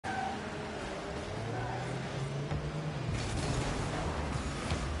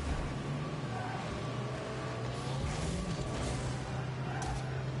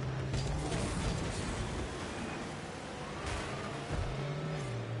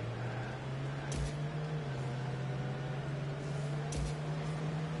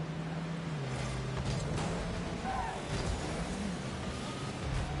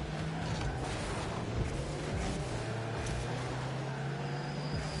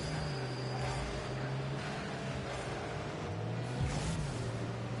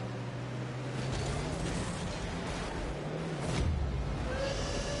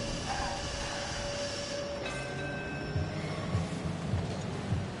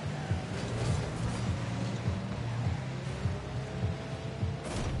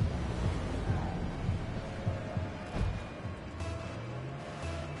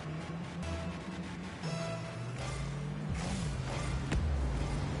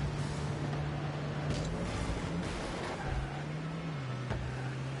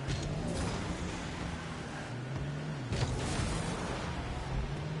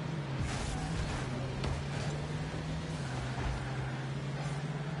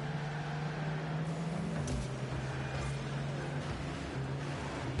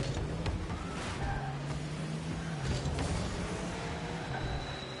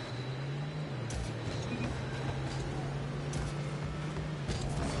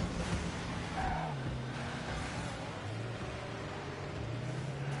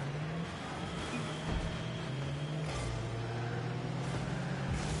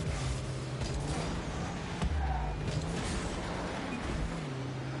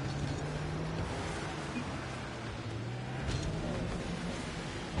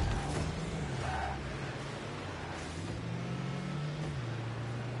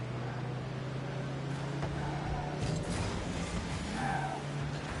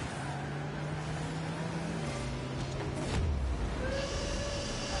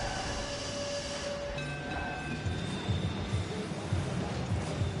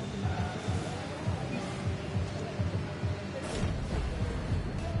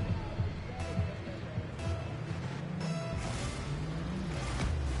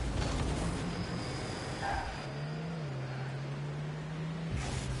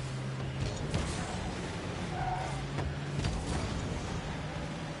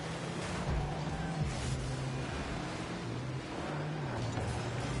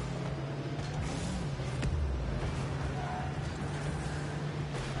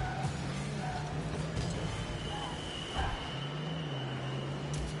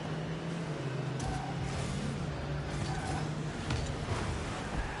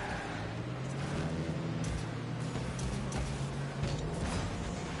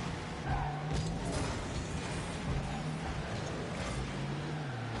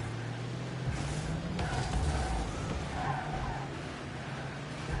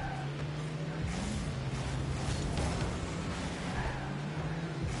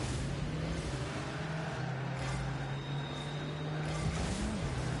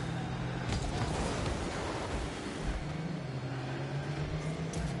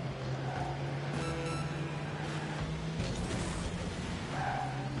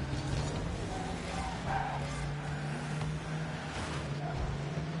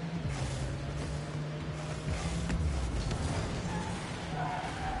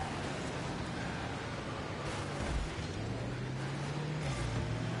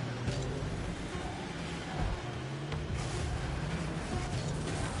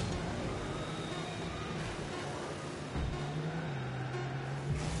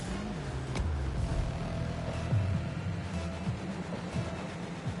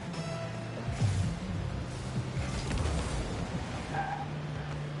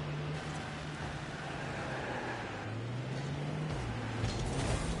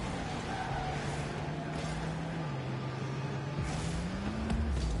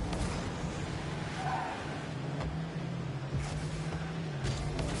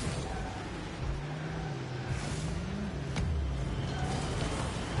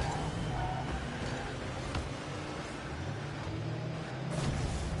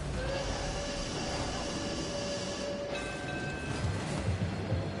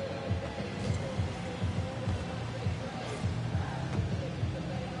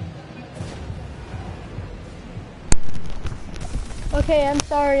Okay, I'm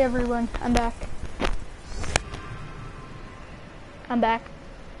sorry everyone. I'm back. I'm back.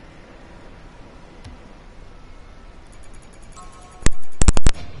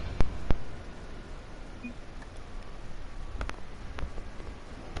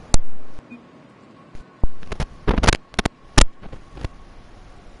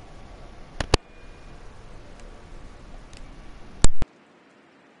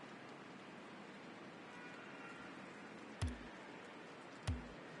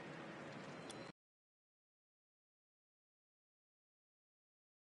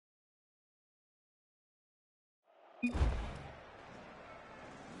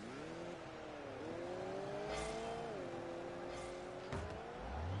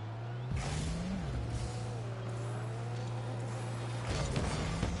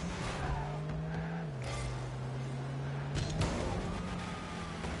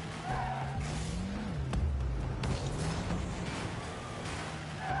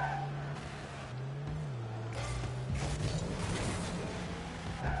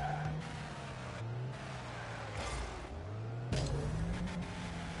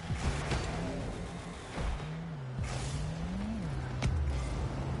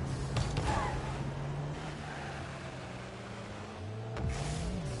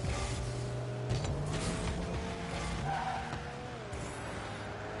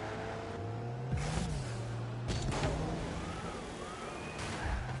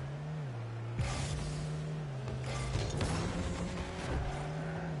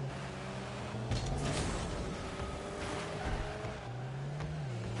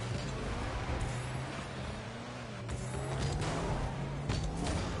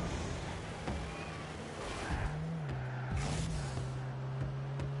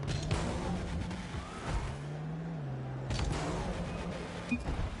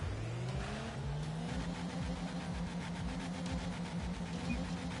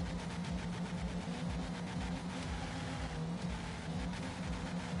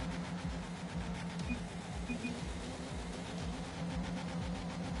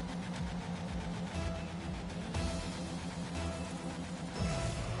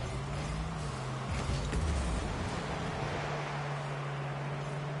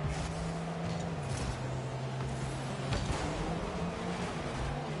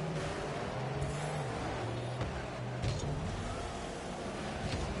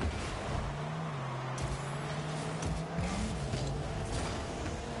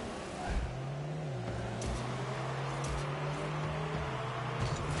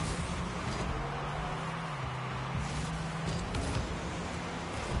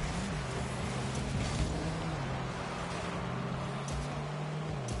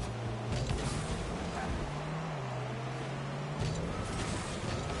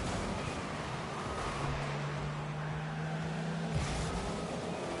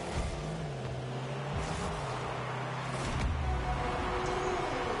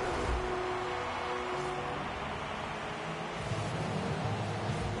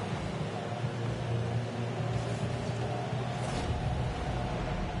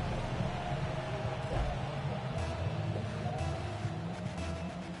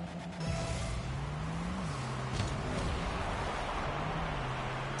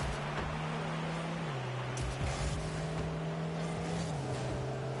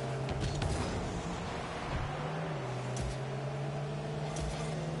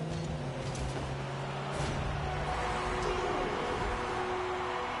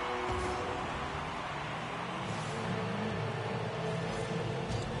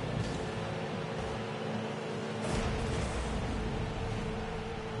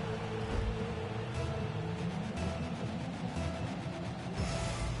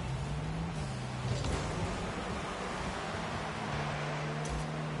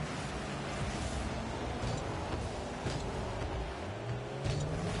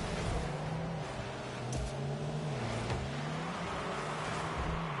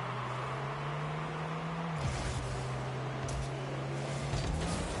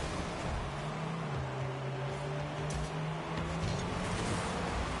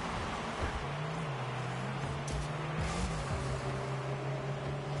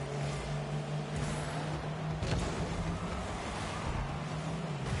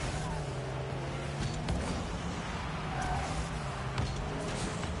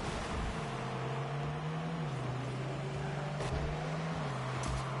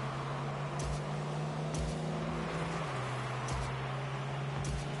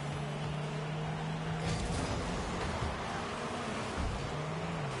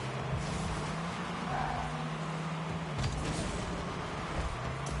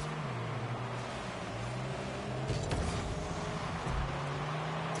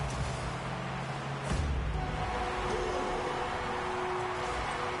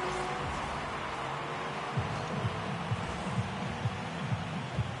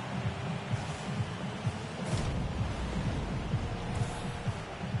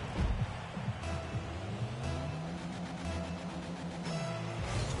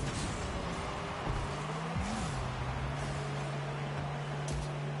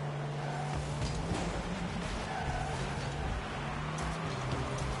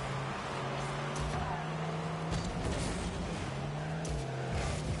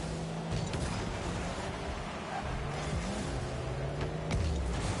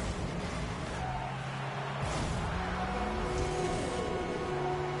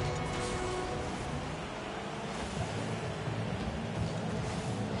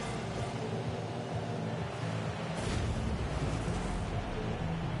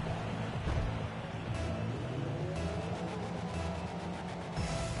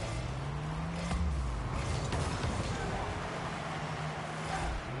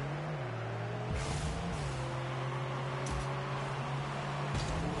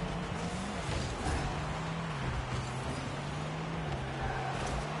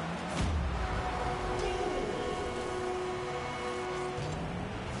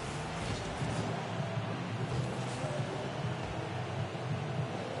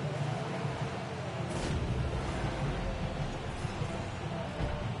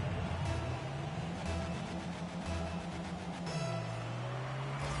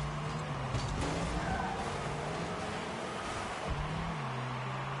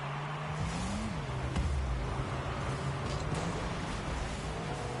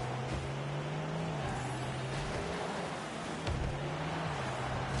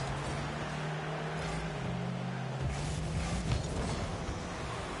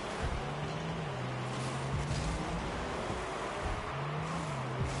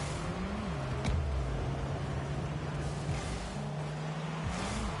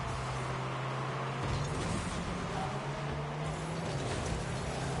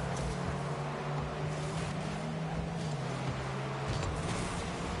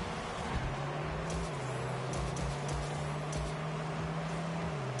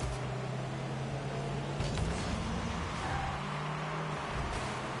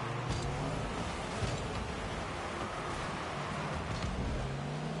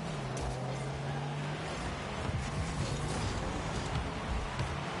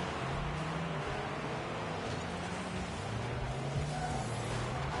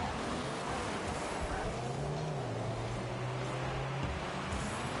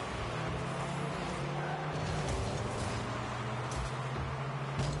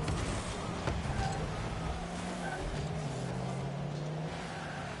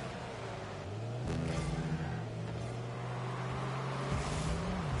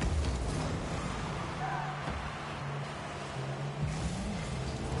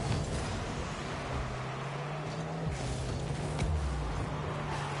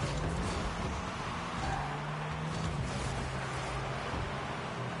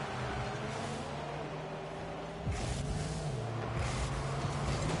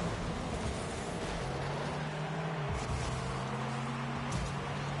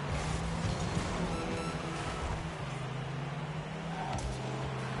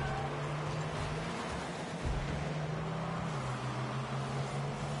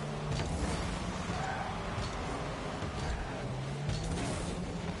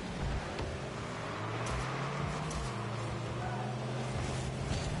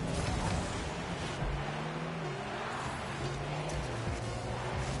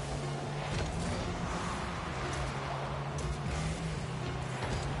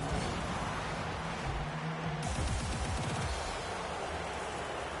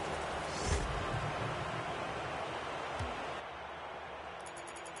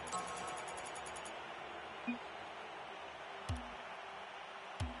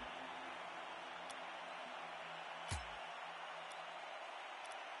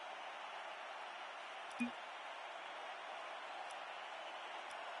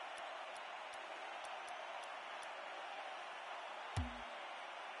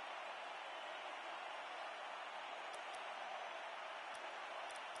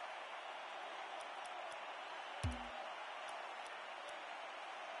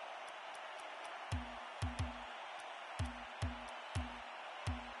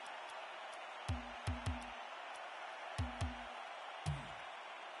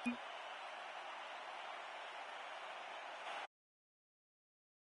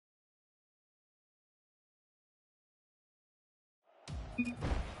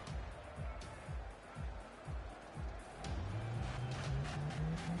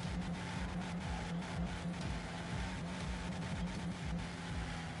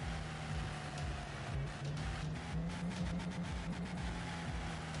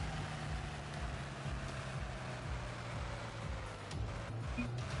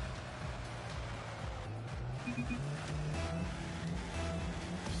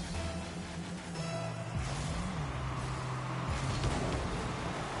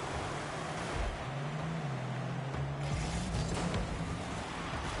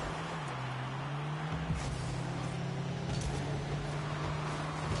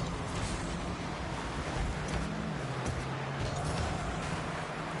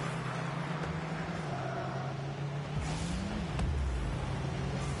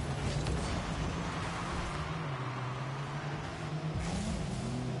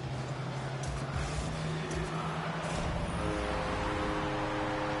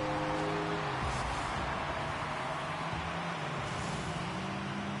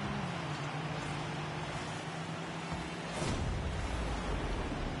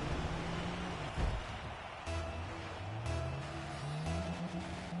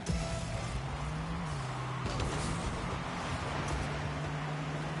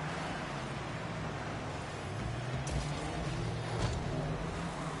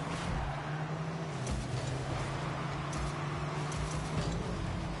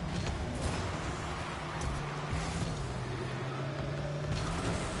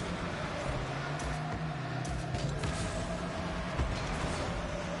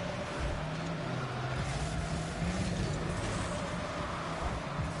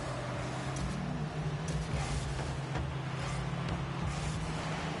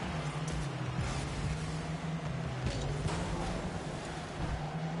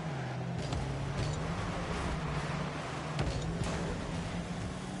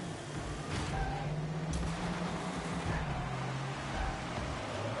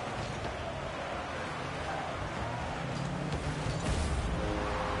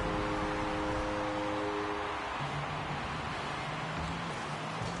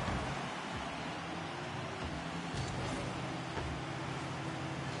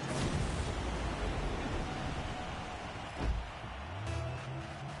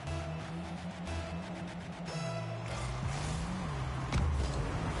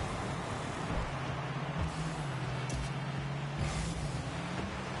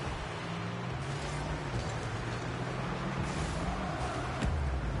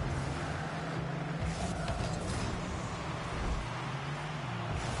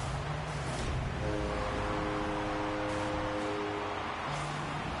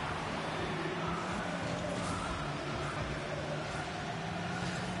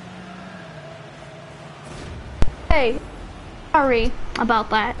 Hey, sorry about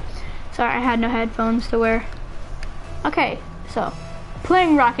that. Sorry, I had no headphones to wear. Okay, so,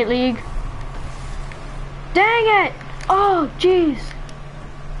 playing Rocket League. Dang it! Oh, jeez.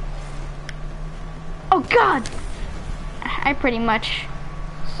 Oh, God! I pretty much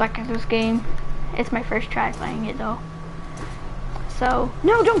suck at this game. It's my first try playing it, though. So,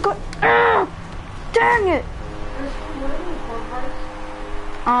 no, don't go! Ah! Dang it!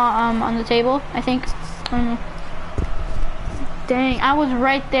 On the table, I think. I don't know. Dang, I was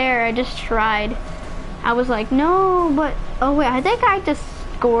right there. I just tried. I was like, no, but oh wait, I think I just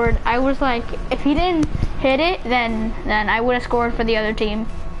scored. I was like, if he didn't hit it, then I would have scored for the other team.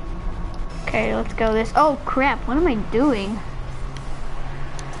 Okay, let's go this. Oh crap, what am I doing?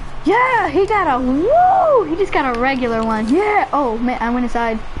 Yeah, he got a woo! He just got a regular one. Yeah. Oh man, I went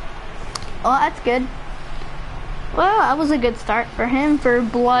inside. Oh, that's good. Well, that was a good start for him for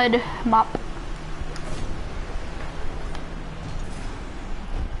Blood Mop.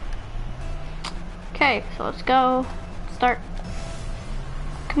 Okay, so let's go. Start.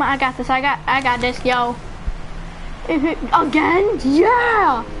 Come on, I got this. I got this, yo. Again?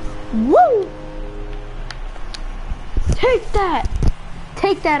 Yeah! Woo! Take that!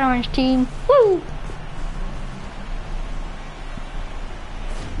 Take that, orange team. Woo!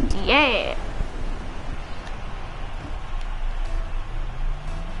 Yeah!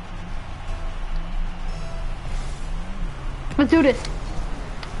 Let's do this.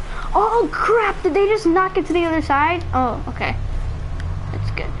 Oh crap, did they just knock it to the other side? Oh, okay.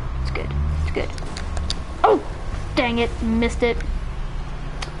 It's good, it's good, it's good. Oh, dang it, missed it.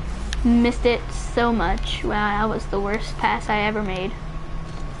 Missed it so much. Wow, that was the worst pass I ever made.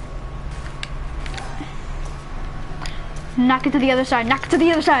 Knock it to the other side, knock it to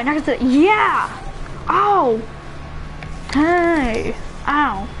the other side, knock it to the, yeah! Ow! Hey,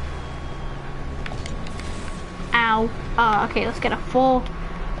 ow. Ow. Okay, let's get a full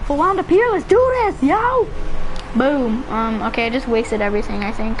round up here. Let's do this, yo! Boom. Okay, I just wasted everything,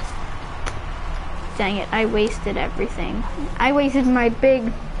 I think. Dang it, I wasted everything. I wasted my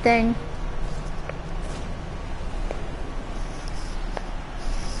big thing.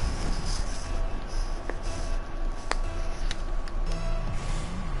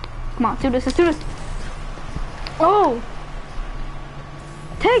 Come on, let's do this, let's do this. Oh!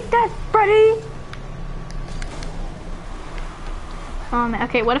 Take that, Freddy!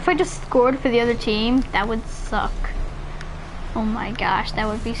 Okay, what if I just scored for the other team? That would suck. Oh my gosh, that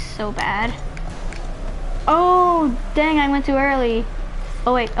would be so bad. Oh, dang, I went too early.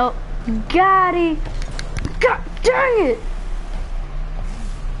 Oh wait, oh, got it. God dang it!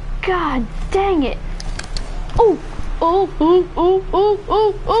 God dang it! Oh, oh, oh, oh, oh,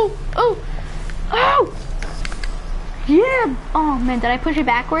 oh, oh, oh, oh! Yeah! Oh man, did I push it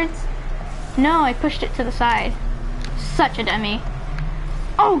backwards? No, I pushed it to the side. Such a dummy.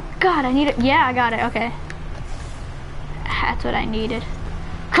 Oh God, I need it. Yeah, I got it. Okay. That's what I needed.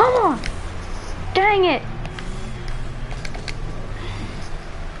 Come on! Dang it!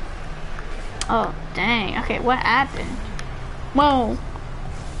 Oh, dang. Okay, what happened? Whoa.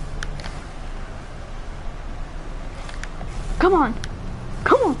 Come on.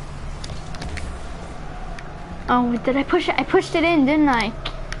 Come on. Oh, did I push it? I pushed it in, didn't I?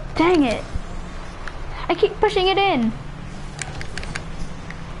 Dang it. I keep pushing it in.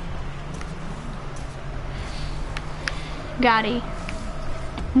 Gotti.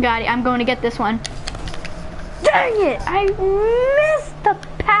 I'm going to get this one. Dang it! I missed the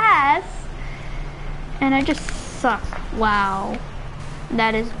pass. And I just suck. Wow.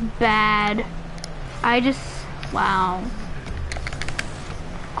 That is bad. Wow.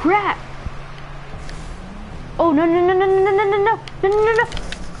 Crap. Oh, no, no, no, no, no, no, no, no, no, no, no.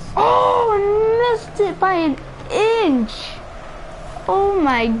 Oh, I missed it by an inch. Oh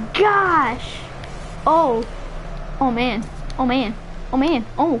my gosh. Oh. Oh man. Oh man. Oh man.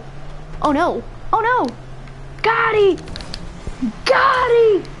 Oh. Oh no. Oh no. Gotti.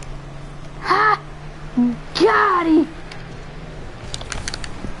 Gotti. Ha. Gotti.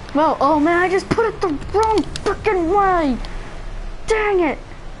 Well, oh man, I just put it the wrong freaking way. Dang it.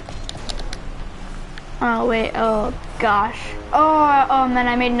 Oh wait, oh gosh. Oh man,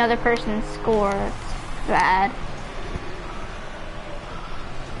 I made another person score. That's bad.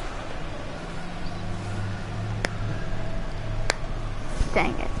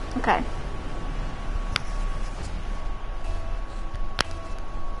 Dang it. Okay.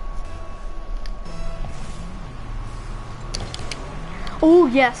 Oh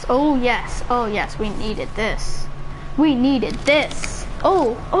yes, oh yes, oh yes, we needed this. We needed this.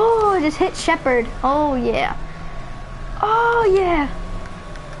 Oh, I just hit Shepherd. Oh yeah. Oh yeah.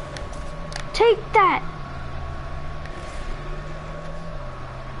 Take that.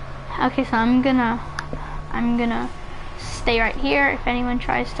 Okay, so I'm gonna stay right here if anyone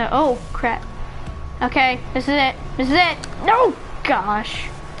tries to, oh crap. Okay, this is it. This is it. No, gosh.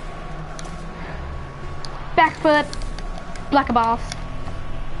 Backflip. Black balls.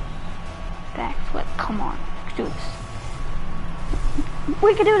 Backflip, come on, let's do this.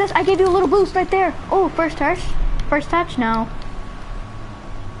 We can do this. I gave you a little boost right there. Oh, first touch. First touch, no.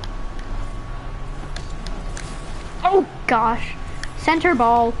 Oh gosh. Center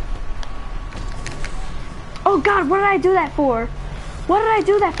ball. Oh God, what did I do that for? What did I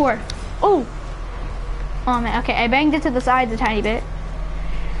do that for? Oh. Oh man, okay, I banged it to the sides a tiny bit.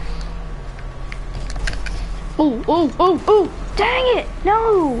 Oh, dang it,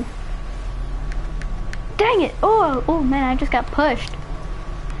 no. Dang it, oh man, I just got pushed.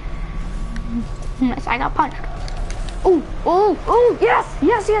 Yes, I got punched. Oh, yes.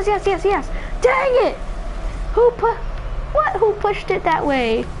 Dang it. Who pushed it that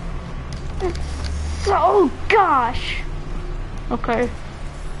way? Oh gosh. Okay.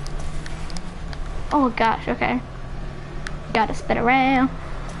 Oh gosh, okay. Gotta spin around.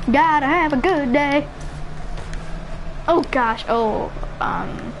 Gotta have a good day. Oh gosh,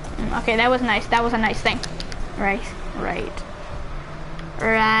 okay, that was nice. That was a nice thing. Right,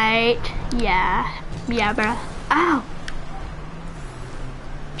 yeah, bro. Ow!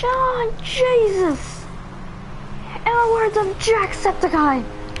 John, Jesus! In the words of Jacksepticeye.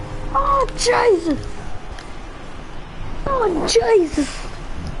 Oh, Jesus! Oh, Jesus!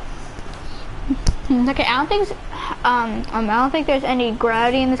 Okay, I don't think there's any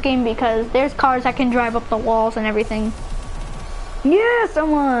gravity in this game because there's cars that can drive up the walls and everything. Yeah,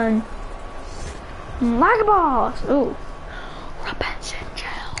 someone! Like a boss! Ooh. Rapunzel.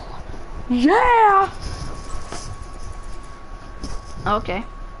 Yeah! Okay.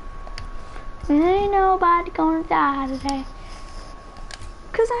 Ain't nobody gonna die today.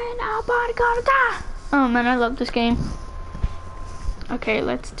 Cause ain't nobody gonna die. Oh man, I love this game. Okay,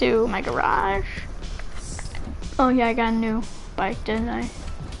 let's do my garage. Oh yeah, I got a new bike, didn't I?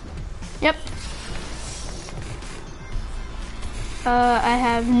 Yep. I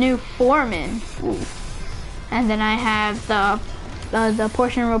have new foreman. Ooh. And then I have the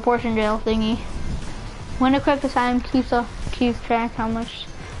portion jail thingy. When equipped, the time keeps track how much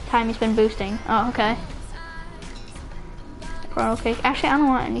time you spend boosting. Oh, okay. Okay. Actually, I don't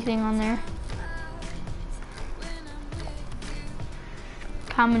want anything on there.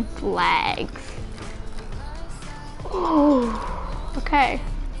 Common flags. Oh, okay.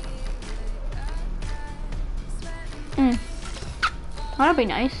 That'll be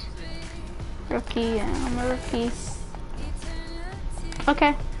nice. Rookie, I'm a rookie.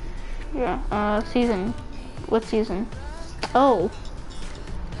 Okay. Yeah, season. What season? Oh.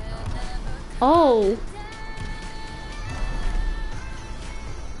 Oh.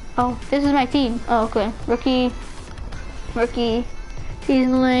 Oh, this is my team. Oh, okay. Rookie.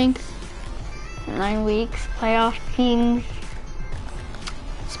 Season length. 9 weeks. Playoff teams.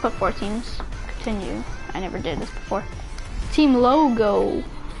 Let's put 4 teams. Continue. I never did this before. Team logo.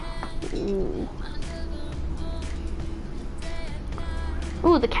 Ooh.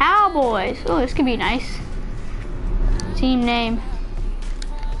 Ooh, the Cowboys. Ooh, this could be nice. Team name.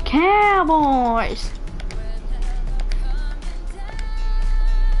 Cowboys.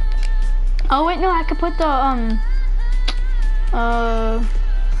 Oh wait, no, I could put the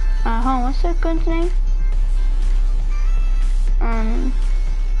what's that gun's name?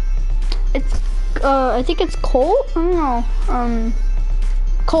 It's I think it's Colt. I don't know.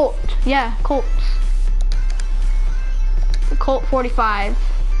 Colt. Yeah, Colts. The Colt 45.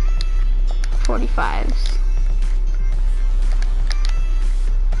 45s.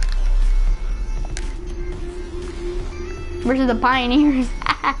 Versus the Pioneers.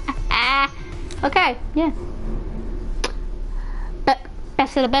 Okay, yeah.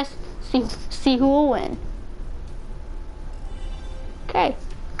 Best of the best. See who will win. Okay.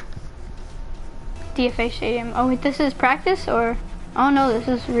 DFA Stadium. Oh wait, this is practice or? Oh no, this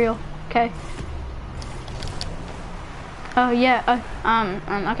is real. Okay. Oh yeah.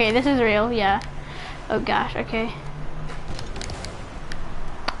 Okay, this is real. Yeah. Oh gosh. Okay.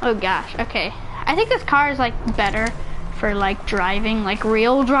 Oh gosh. Okay. I think this car is like better for like driving, like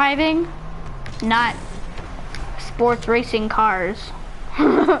real driving, not sports racing cars.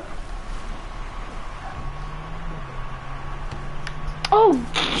 Oh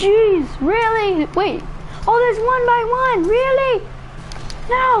jeez, really? Wait. Oh, there's 1 by 1. Really?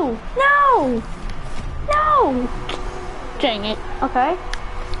 No. Dang it. Okay.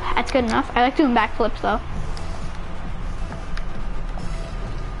 That's good enough. I like doing backflips though.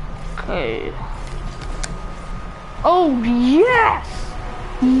 Okay. Oh yes!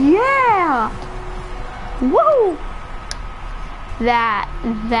 Yeah! Whoa!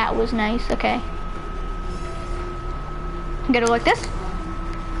 That was nice. Okay. You gotta go like this,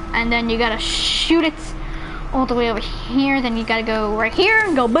 and then you gotta shoot it all the way over here. Then you gotta go right here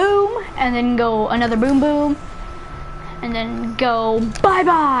and go boom, and then go another boom boom, and then go bye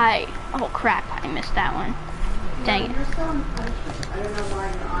bye. Oh crap! I missed that one. Dang it. You're still on punishment. I don't know why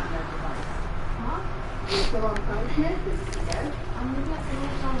you're on that device. Huh? You're still on punishment? Yes.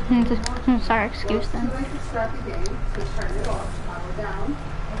 Sorry, excuse them. Well, to start the game, so turn it off, power down. You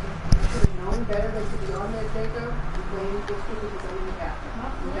should have known better than to be on there, Jacob. You're playing just because it's only the bathroom.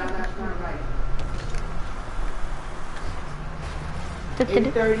 You got that smart right.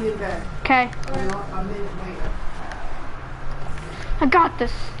 8:30 in bed. Okay. A minute later. I got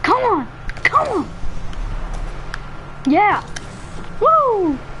this. Come on. Yeah.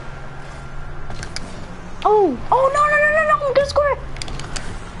 Woo. Oh, no, I'm gonna score.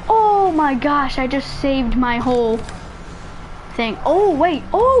 Oh my gosh, I just saved my whole thing. Oh wait,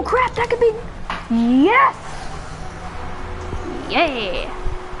 oh crap, that could be, yes. Yeah.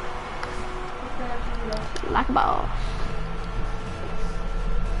 Like a ball.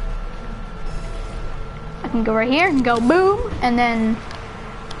 I can go right here and go boom, and then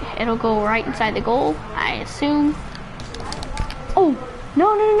it'll go right inside the goal, I assume. Oh,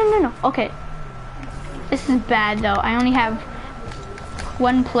 no. Okay. This is bad though. I only have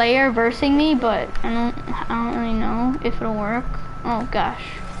one player versing me, but I don't really know if it'll work. Oh gosh.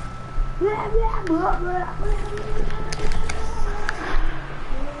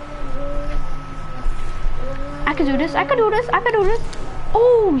 I can do this.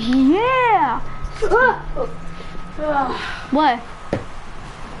 Oh yeah. What?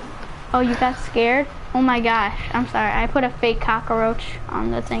 Oh, you got scared? Oh my gosh. I'm sorry. I put a fake cockroach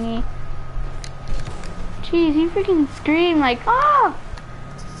on the thingy. Jeez, you freaking scream like, ah!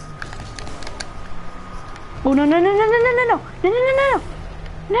 Oh no no no no no no no no no no no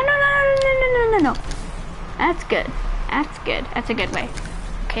no no no no no no no no. That's good. That's good. That's a good way.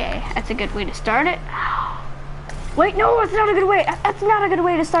 Okay, that's a good way to start it. Wait, no, it's not a good way. That's not a good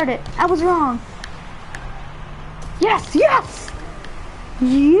way to start it. I was wrong. Yes, yes!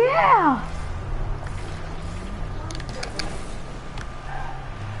 Yeah!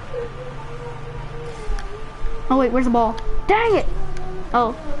 Oh wait, where's the ball? Dang it!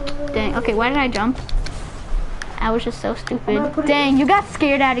 Oh, dang. Okay, why did I jump? I was just so stupid. Dang, you got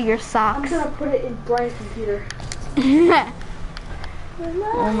scared out of your socks. I'm gonna put it in Brian's computer.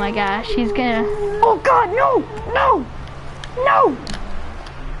 Oh my gosh, he's gonna... Oh god, no! No! No!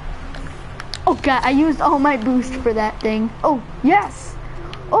 Oh god, I used all my boost for that thing. Oh, yes!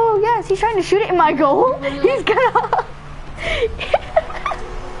 Oh yes, he's trying to shoot it in my goal. He's gonna...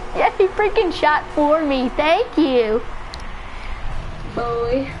 Yeah, he freaking shot for me. Thank you.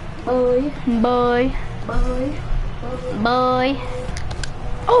 Boy, boy, Boy. boy, Boy.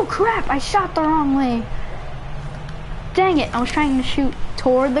 Oh crap, I shot the wrong way. Dang it, I was trying to shoot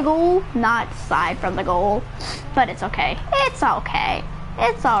toward the goal, not side from the goal. But it's okay. It's okay.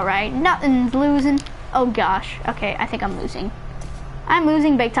 It's alright. Nothing's losing. Oh gosh. Okay, I think I'm losing. I'm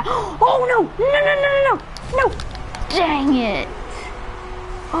losing big time. Oh no! No, no, no, no, no! No! Dang it!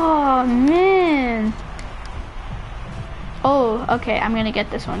 Oh man. Oh, okay, I'm gonna get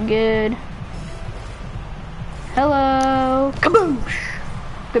this one good. Hello. Kaboosh!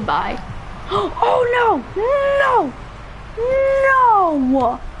 Goodbye. Oh no! No!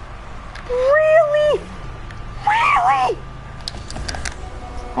 No! Really? Really?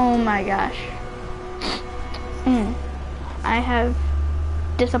 Oh my gosh. I have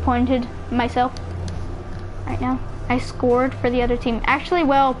disappointed myself right now. I scored for the other team. Actually,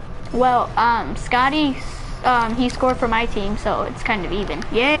 well, Scotty, he scored for my team, so it's kind of even.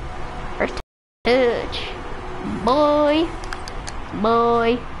 Yeah. First touch. Boy.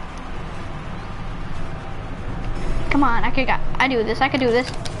 Boy. Come on, I do this. I could do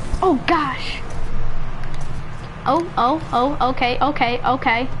this. Oh gosh. Oh, okay. Oh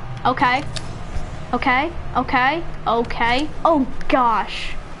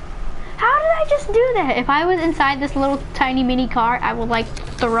gosh. How did I just do that? If I was inside this little tiny mini car, I would like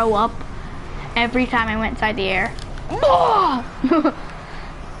throw up every time I went inside the air.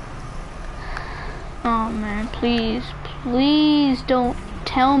 Oh man, please don't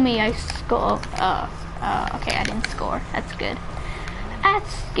tell me I score. Okay, I didn't score. That's good.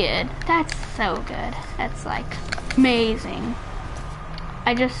 That's good. That's so good. That's like amazing.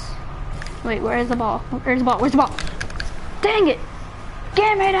 Wait, where's the ball? Where's the ball? Where's the ball? Dang it!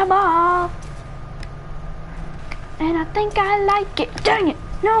 Give me the ball! And I think I like it. Dang it!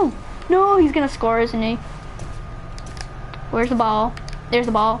 No! No, he's gonna score, isn't he? Where's the ball? There's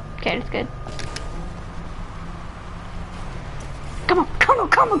the ball. Okay, that's good. Come on, come on,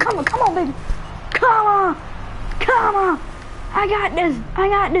 come on, come on, come on, baby! Come on! Come on! I got this! I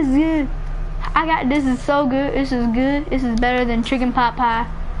got this good! This is so good. This is good. This is better than chicken pot pie.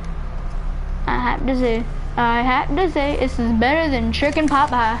 I have to say, this is better than chicken pot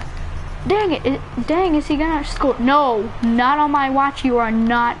pie. Dang it, dang, is he gonna score? No, not on my watch. You are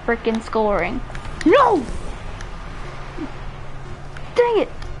not freaking scoring. No! Dang it.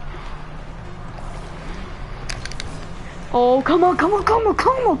 Oh, come on, come on, come on,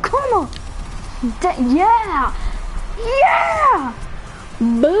 come on, come on. Yeah! Yeah!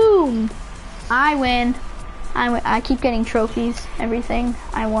 Boom! I win. I keep getting trophies, everything.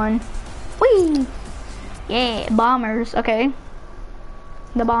 I won. Whee! Yeah, bombers. Okay.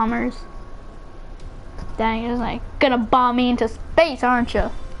 The bombers. Dang, you're like gonna bomb me into space, aren't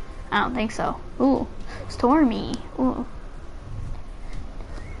you? I don't think so. Ooh, stormy. Ooh.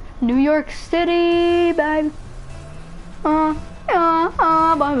 New York City, baby. Baby.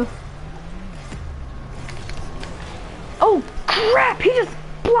 Oh crap! He just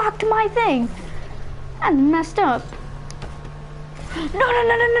blocked my thing. I messed up. No, no,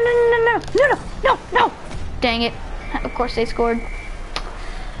 no, no, no, no, no, no, no, no, no, no. Dang it. Of course they scored.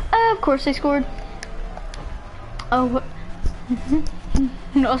 Of course they scored. Oh.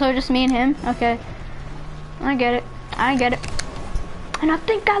 Also just me and him. Okay. I get it. I get it. And I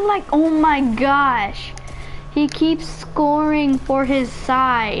think I like, oh my gosh. He keeps scoring for his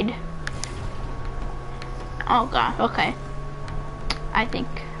side. Oh god, okay. I think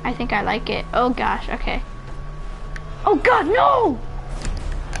I like it. Oh gosh, okay. Oh god, no!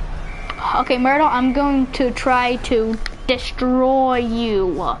 Okay, Myrtle, I'm going to try to destroy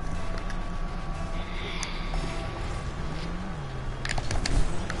you.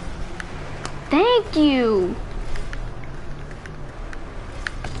 Thank you.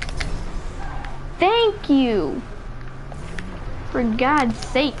 Thank you. For God's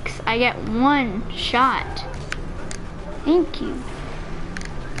sakes, I get one shot. Thank you.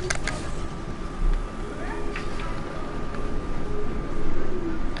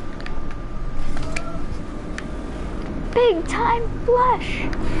 Big time flush.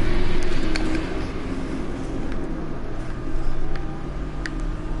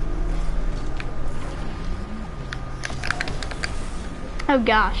 Oh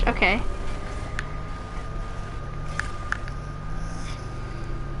gosh, okay.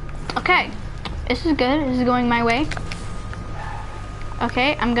 Okay, this is good. This is going my way.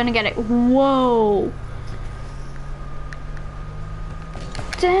 Okay, I'm gonna get it. Whoa.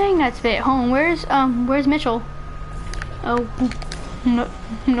 Dang, that's a bit home. Where's Mitchell? Oh,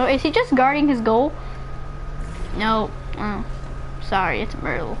 no, is he just guarding his goal? No, oh, sorry, it's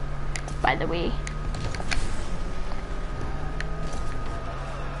Myrtle, by the way.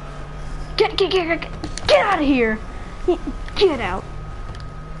 Get out of here! Get out.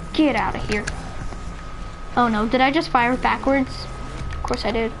 Get out of here. Oh no, did I just fire backwards? Of course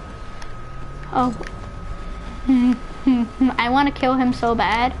I did. Oh. I want to kill him so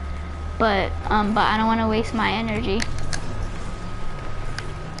bad, but I don't want to waste my energy.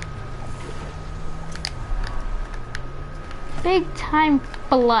 Big time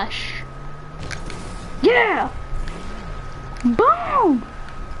flush. Yeah! Boom!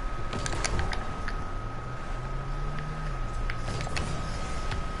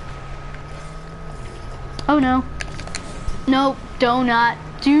 Oh no. No, do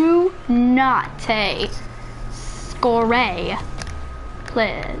not score.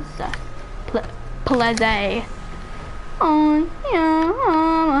 Please. Please. Oh,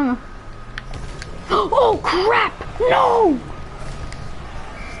 yeah. Oh crap! No!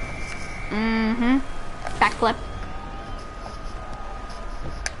 Backflip.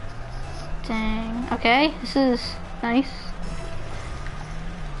 Dang. Okay, this is nice.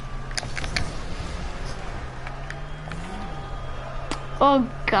 Oh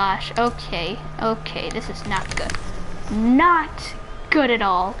gosh, okay, this is not good. Not good at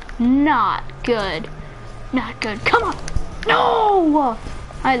all. Not good. Not good. Come on! No!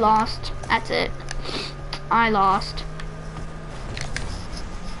 I lost. That's it. I lost.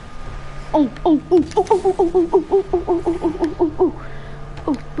 Oh.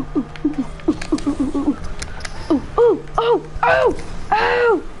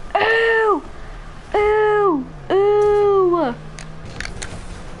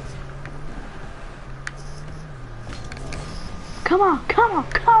 Come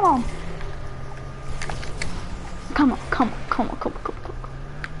on.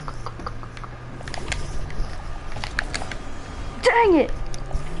 Dang it!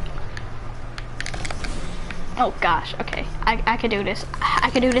 Oh gosh, okay. I could do this. I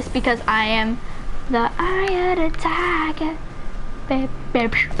could do this because I am the eye of the tiger.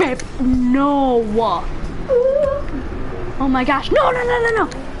 No! Oh my gosh, no!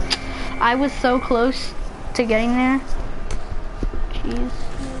 I was so close to getting there. Jeez.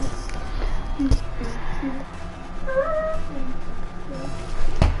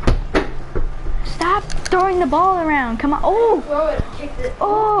 Stop throwing the ball around. Come on. Oh! Throw it, kicked it.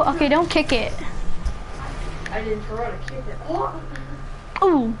 Oh, okay, don't kick it. I didn't throw it, I kicked it. Oh!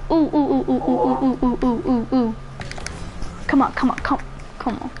 Ooh. Come on.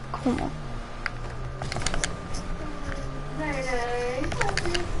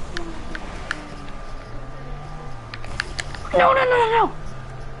 No.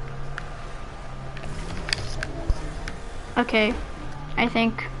 Okay, I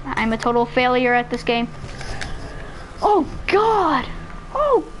think I'm a total failure at this game. Oh God!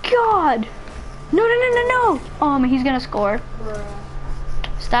 No. He's gonna score. Bruh.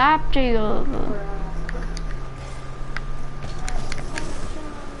 Stop, Jacob.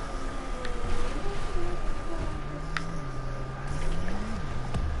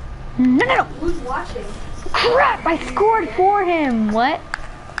 No. Who's watching? Crap! I scored for him. What?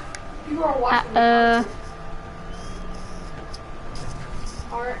 People are watching.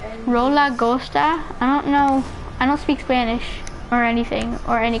 Rola Gosta? I don't know. I don't speak Spanish or anything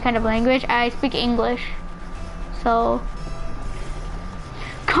or any kind of language. I speak English. So,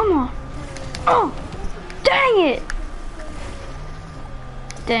 come on. Oh, dang it.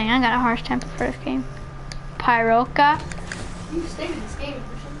 Dang, I got a harsh temper for this game. Pyroka. You stayed in this game,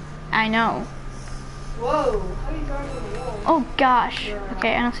 Christian. I know. Whoa, how are you driving on the wall? Oh gosh.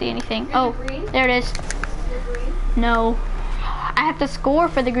 Okay, I don't see anything. Oh, there it is. You're green? No. I have to score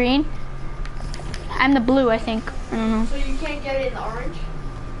for the green. I'm the blue, I think. I don't know. So you can't get it in the orange?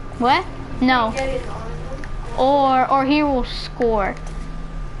 What? You No. Or he will score.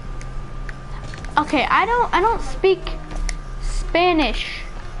 Okay, I don't speak Spanish.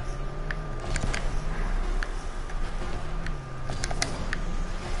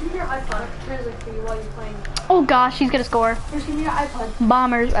 Give me your iPod. I'll translate for you while you're playing. Oh gosh, he's gonna score. Just give me your iPod.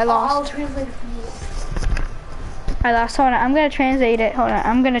 Bombers, I I'll lost. translate it for you. I lost. Hold on, I'm gonna translate it. Hold on,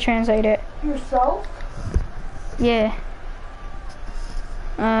 I'm gonna translate it. Yourself? Yeah.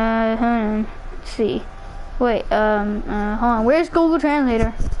 Hold on. Let's see. Wait, hold on. Where's Google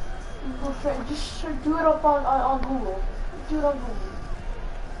Translator? Just do it up on Google. Do it on Google.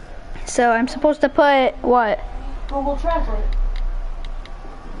 So I'm supposed to put what? Google Translate.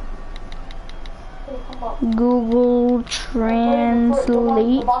 It'll come up. Google The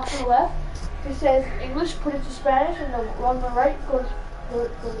Translate. box on the left, it says English, put it to Spanish, and the one on the right,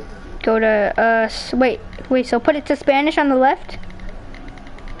 Go to, wait, so put it to Spanish on the left?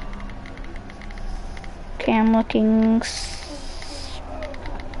 Okay, I'm looking.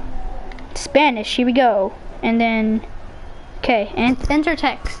 Spanish, here we go. And then, okay, and enter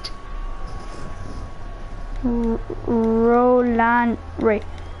text. Rolana.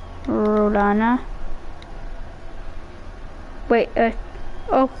 Wait,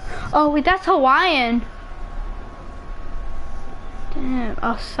 wait, that's Hawaiian. Damn,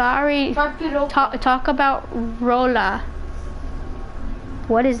 oh, sorry. Talk about Rola.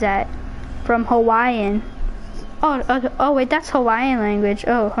 What is that? From Hawaiian. Oh, wait, that's Hawaiian language.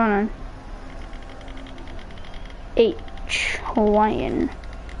 Oh, hold on. Hawaiian.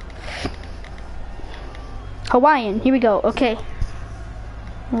 Hawaiian, here we go, okay.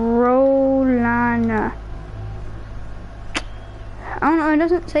 Rolana. I don't know, it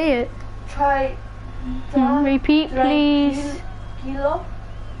doesn't say it. Try. Repeat, please. Kilo.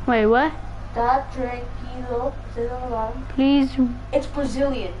 Wait, what? Da tranquilo. Say it on the bottom. Please. It's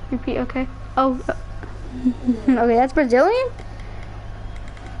Brazilian. Repeat, okay. Oh, okay, that's Brazilian?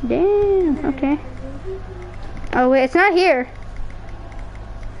 Damn, okay. Oh, wait, it's not here.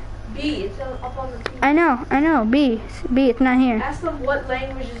 B, it's up on the B. I know, B, it's not here. Ask them what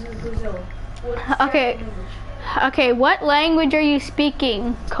language is in Brazil. Okay. Okay, what language are you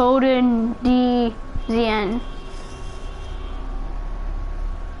speaking? Coden DZN.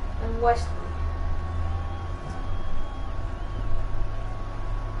 And West.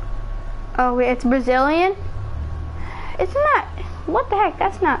 Oh wait, it's Brazilian? It's not. What the heck?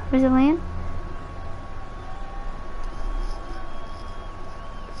 That's not Brazilian.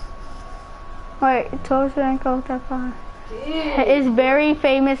 Wait, it's very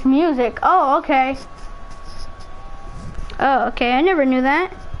famous music. Oh, okay. Oh, okay, I never knew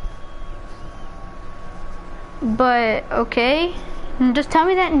that. But, okay. Just tell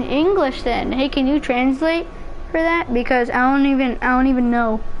me that in English then. Hey, can you translate for that? Because I don't even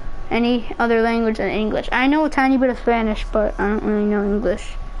know any other language than English. I know a tiny bit of Spanish, but I don't really know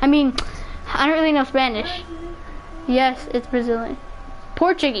English. I mean, I don't really know Spanish. Yes, it's Brazilian.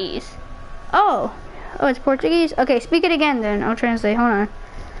 Portuguese. Oh, it's Portuguese? Okay, speak it again then. I'll translate. Hold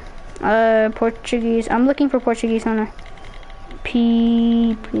on. Portuguese. I'm looking for Portuguese. Hold on.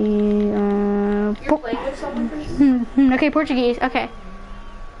 You're playing with someone? Okay, Portuguese. Okay.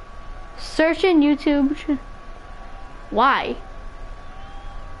 Search in YouTube. Why?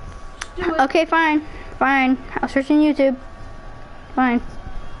 Do it. Okay, fine. I'll search in YouTube. Fine.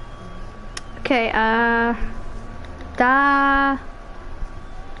 Okay, da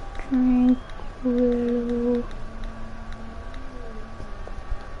tranquilo.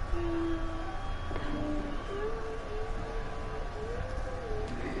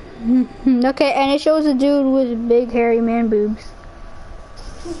 Okay, and it shows a dude with big hairy man boobs.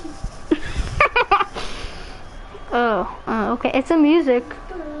 Okay, it's a music.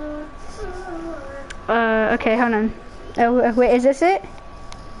 Okay, hold on. Wait, is this it?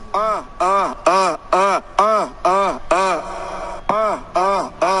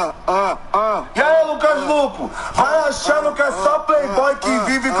 E aí, Lucas Lupo? Vai achando que é só playboy que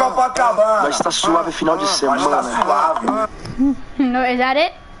vive Copacabana. Mas tá suave final de semana. Mas tá suave. No, is that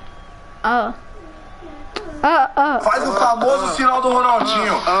it? Oh. Faz o famoso sinal do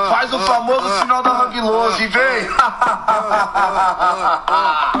Ronaldinho. Faz o famoso sinal da Hang Lose e vem.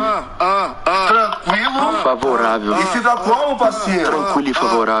 Tranquilo. Favorável. E fica como, parceiro? Tranquilo e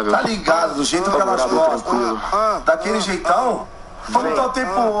favorável. Tá ligado, do jeito que elas Favorável, gostam. tranquilo. Daquele jeitão? Como tá o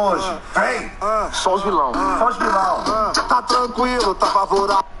tempo hoje? Vem. Só os vilão. Só os vilão. Tá tranquilo, tá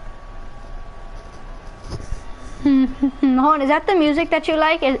favorável. Hold on, is that the music that you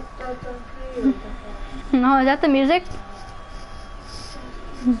like? No, is that the music?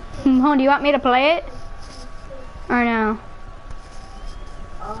 Hold on, do you want me to play it? Or no?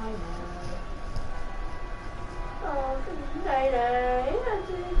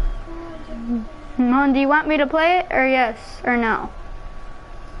 Mom, do you want me to play it, or yes, or no?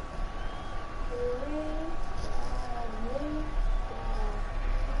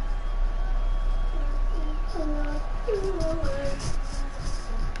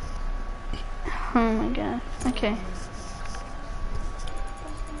 Oh my god, okay.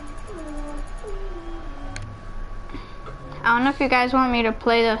 I don't know if you guys want me to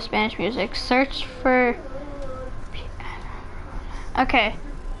play the Spanish music. Search for... Okay.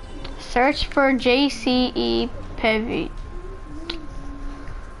 Search for JCE Pevi.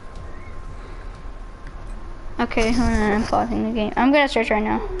 Okay, hold on, I'm pausing the game. I'm gonna search right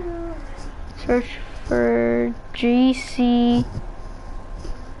now. Search for JCE...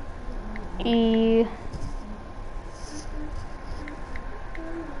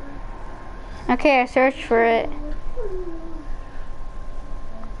 Okay, I searched for it.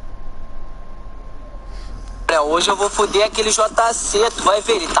 Hoje eu vou foder aquele JC, tu vai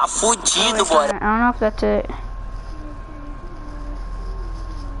ver, ele tá fudido, bora. I don't know if that's it.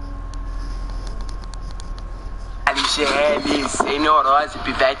 LGL, sem neurose,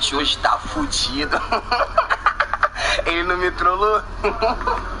 pivete hoje tá fudido. Ele não me trollou.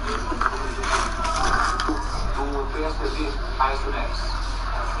 Do PSV a estudantes.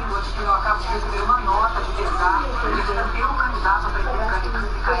 Assim, eu acabo de receber uma nota de pesar, ele está tendo um candidato para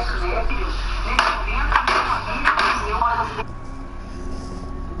ficar estudantes.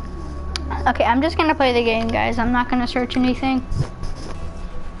 Okay, I'm just gonna play the game, guys. I'm not gonna search anything.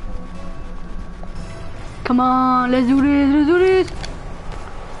 Come on, let's do this, let's do this.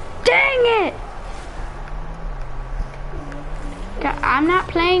 Dang it! I'm not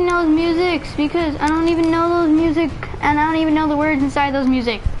playing those musics because I don't even know those music and I don't even know the words inside those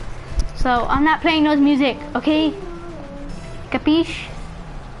music. So I'm not playing those music, okay? Capiche?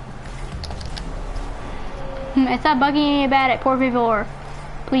 It's not bugging me about it, por favor.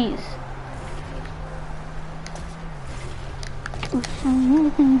 Please.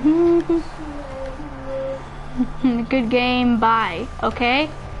 Good game, bye. Okay?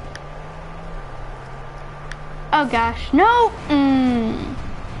 Oh gosh, no!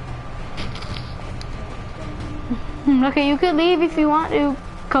 Okay, you could leave if you want to,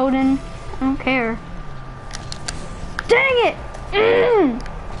 Coden. I don't care. Dang it!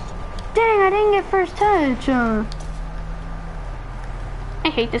 Dang, I didn't get first touch. I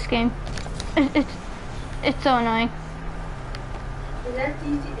hate this game. It's so annoying. Is that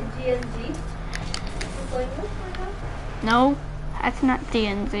DNZ? No, that's not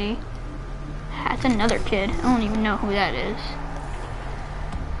DNZ. That's another kid. I don't even know who that is.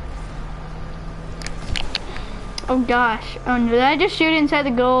 Oh gosh. Oh no, did I just shoot inside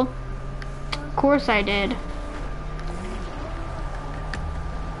the goal? Of course I did.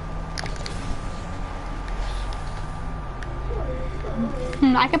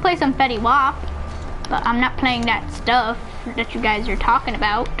 I could play some Fetty Wap, but I'm not playing that stuff that you guys are talking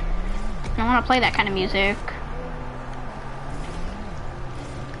about. I don't want to play that kind of music.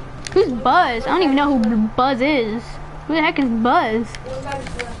 Who's Buzz? I don't even know who Buzz is. Who the heck is Buzz?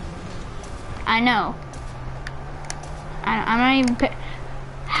 I know. I'm not even...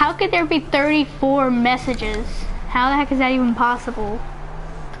 How could there be 34 messages? How the heck is that even possible?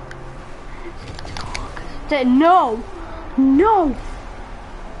 No! No!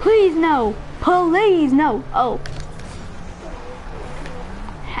 Please no! Please no! Oh.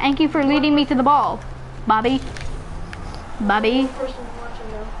 Thank you for leading me to the ball, Bobby. Bobby.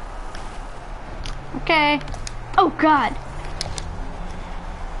 Okay. Oh God.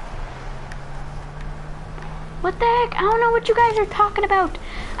 What the heck? I don't know what you guys are talking about.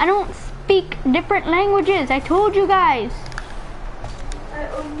 I don't speak different languages. I told you guys. I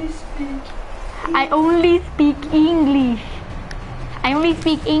only speak English. I only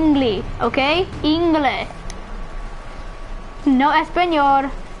speak English, okay? English. No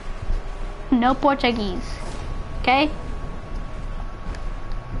Espanol. No Portuguese. Okay?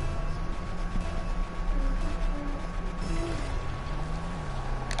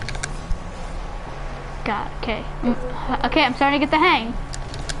 God, okay. Okay, I'm starting to get the hang.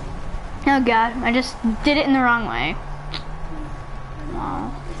 Oh God, I just did it in the wrong way.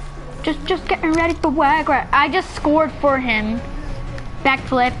 Wow. Just getting ready for Wagra. I just scored for him.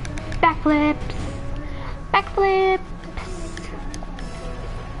 Backflip. Backflips. Backflips.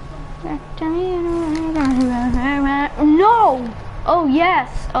 No! Oh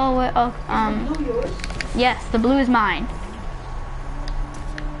yes. Yes, the blue is mine.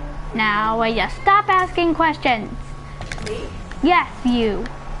 Now, will you stop asking questions? Me? Yes, you.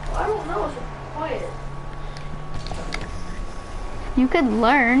 Well, I don't know, so quiet. You could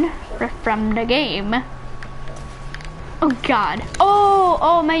learn from the game. Oh God.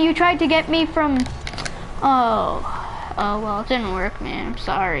 Oh man, you tried to get me from. Oh well, it didn't work, man. I'm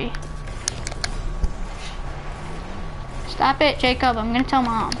sorry. Stop it, Jacob. I'm gonna tell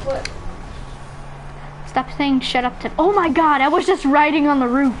Mom. What? Stop saying shut up to. Oh my God, I was just riding on the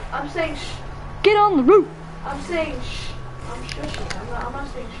roof. I'm saying shh. Get on the roof. I'm saying shh. I'm shushing. I'm not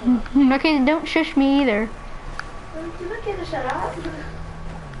saying shut up. Okay, don't shush me either. You're not gonna shut up.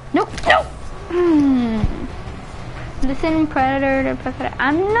 Nope, nope. Listen, predator to predator.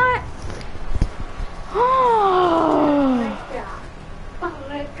 I'm not.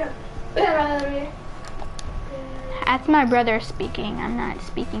 That's my brother speaking. I'm not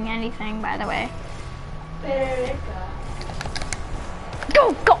speaking anything, by the way.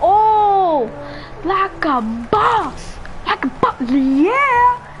 Go, go! Oh, like a boss, like a boss.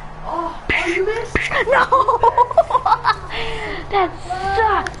 Yeah. Oh, you missed? No, that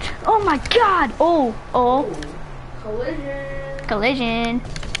sucked. Oh my God. Oh. Collision. Collision.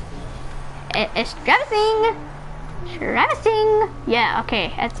 It's traversing. Traversing. Yeah.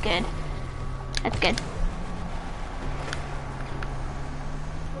 Okay. That's good. That's good.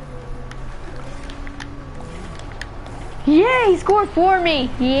 Yeah, he scored for me.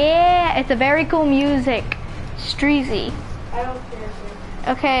 Yeah, it's a very cool music. Streezy. I don't care.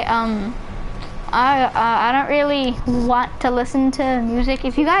 Okay, I don't really want to listen to music.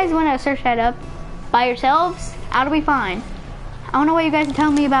 If you guys want to search that up by yourselves, that'll be fine. I don't know what you guys are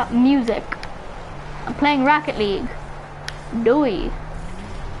telling me about music. I'm playing Rocket League. Boy.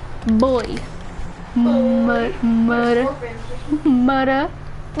 Boy. Mudder.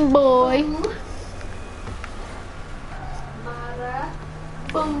 Boy.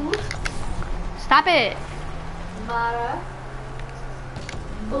 Boo. Stop it. Mara.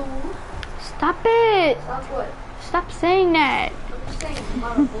 Boo. Stop it. Stop what? Stop saying that. I'm just saying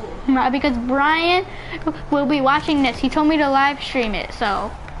Mara boo. Because Brian will be watching this. He told me to live stream it, so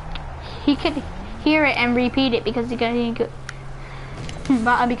he could hear it and repeat it because because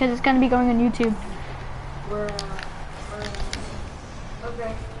it's gonna be going on YouTube.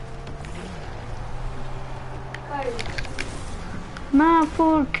 Okay. My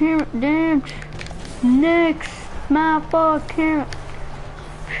full camera dance. Next, my full camera.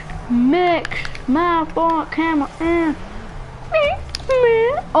 Mix my full camera in.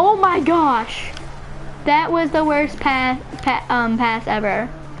 Oh my gosh, that was the worst pass ever.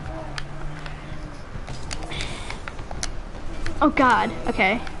 Oh God.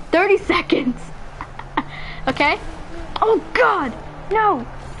 Okay. 30 seconds. Okay. Oh God. No.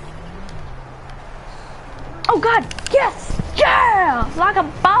 Oh God. Yes. Yeah. Like a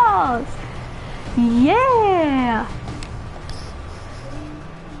boss. Yeah.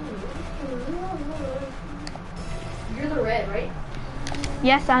 You're the red, right?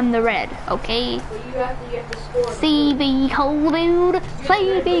 Yes, I'm the red. Okay. But you have to score. CvCoolDude.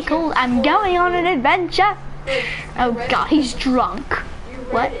 CvCool. I'm going on an adventure. Oh God, he's drunk.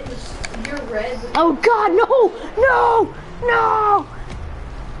 What? You're red. Oh God, no, no, no.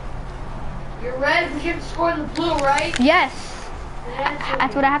 You're red, but you have to score the blue, right? Yes,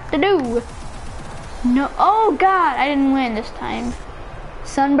 that's what I have to do. No, oh God, I didn't win this time.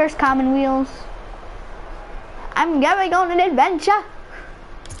 Sunburst common wheels. I'm going on an adventure.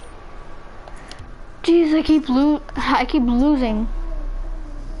 Jeez, I keep losing.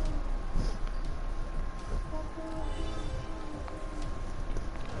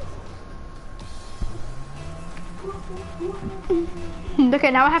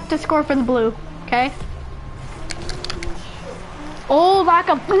 Okay, now I have to score for the blue, okay? Oh, like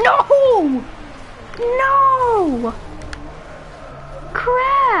a, no! No!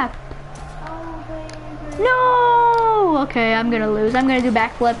 Crap! No! Okay, I'm gonna lose. I'm gonna do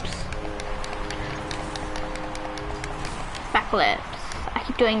backflips. Backflips. I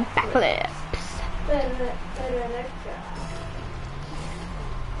keep doing backflips.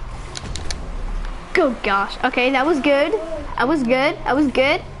 Good gosh. Okay, that was good. I was good. I was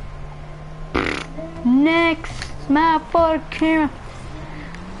good. Next, my fork camera.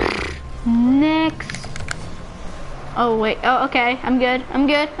 Next. Oh wait. Oh, okay. I'm good. I'm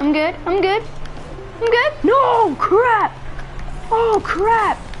good. I'm good. I'm good. I'm good. No, crap. Oh,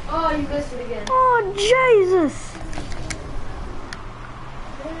 crap. Oh, you missed it again. Oh, Jesus.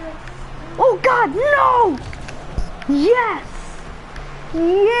 Oh, God, no. Yes.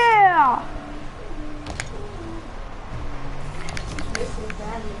 Yeah.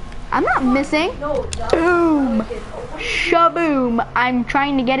 I'm not missing. No, Boom. Shaboom. I'm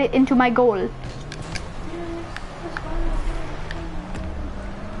trying to get it into my goal.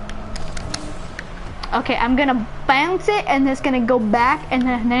 Okay, I'm gonna bounce it and it's gonna go back and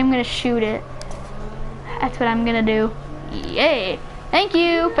then I'm gonna shoot it. That's what I'm gonna do. Yay. Thank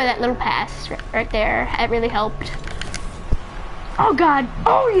you for that little pass right there. It really helped. Oh God.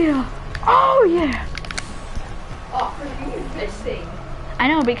 Oh yeah. Oh yeah. Oh, you use this thing. I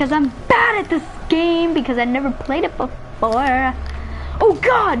know, because I'm bad at this game because I never played it before. Oh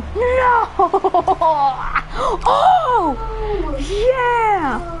God, no! Oh,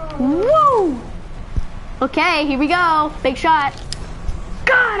 yeah! Whoa! Okay, here we go. Big shot.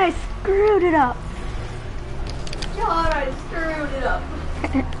 God, I screwed it up. God, I screwed it up.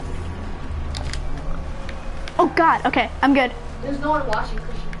 Oh God, okay, I'm good. There's no one watching,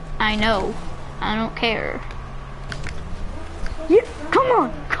 Christian. I know. I don't care. Yeah, come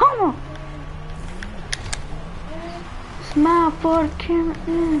on, come on. Smile for the camera.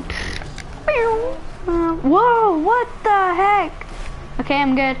 Whoa, what the heck? Okay,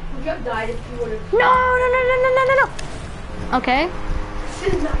 I'm good. Would you have died if you would have... No. Okay.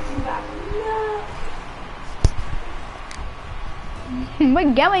 This is knocking back. No.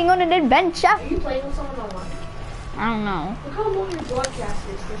 We're going on an adventure. Are you playing with someone online? I don't know. Look how long your broadcast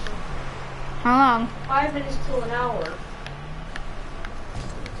is, Christian. How long? 5 minutes till an hour.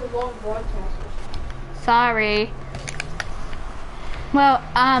 It's a long broadcast. Sorry. Well,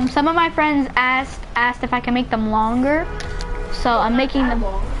 some of my friends asked if I can make them longer, so I'm making them.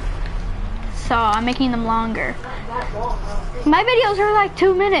 So I'm making them longer. Not that long, no. My videos are like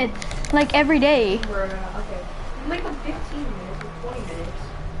 2 minutes, like every day. Okay. You make them 15 minutes or 20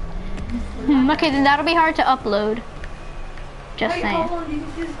 minutes. Okay, then that'll be hard to upload. Just Hey, saying. how long do you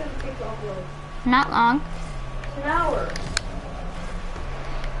think this is going to take to upload? Not long. An hour.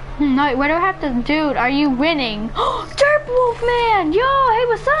 No, what do I have to do? Are you winning? Derp Wolf Man! Yo, hey,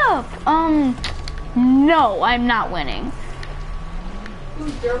 what's up? No, I'm not winning.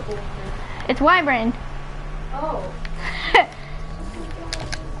 Who's Durable? It's Wybrand. Oh.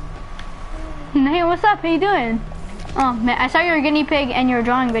 Hey, what's up? How you doing? Oh man, I saw your guinea pig and your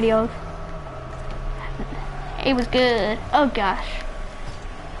drawing videos. It was good. Oh gosh,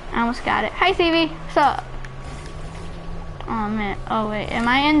 I almost got it. Hi, Cv. What's up? Oh man. Oh wait, am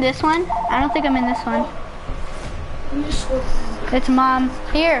I in this one? I don't think I'm in this one. You just scored. It's Mom.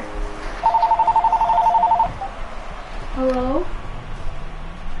 Here. Hello?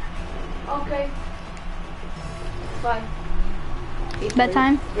 Okay. Bye.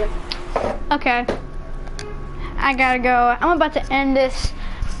 Bedtime? Yep. Okay. I gotta go. I'm about to end this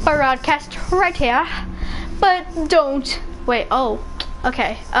broadcast right here. But don't. Wait, oh.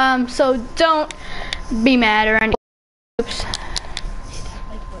 Okay. So don't be mad or anything. Oops.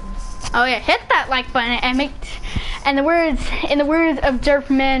 Oh yeah, hit that like button and make, and in the words of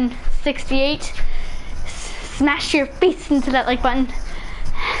Derpman68, smash your face into that like button.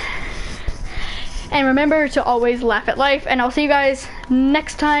 And remember to always laugh at life, and I'll see you guys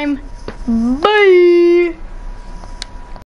next time. Bye!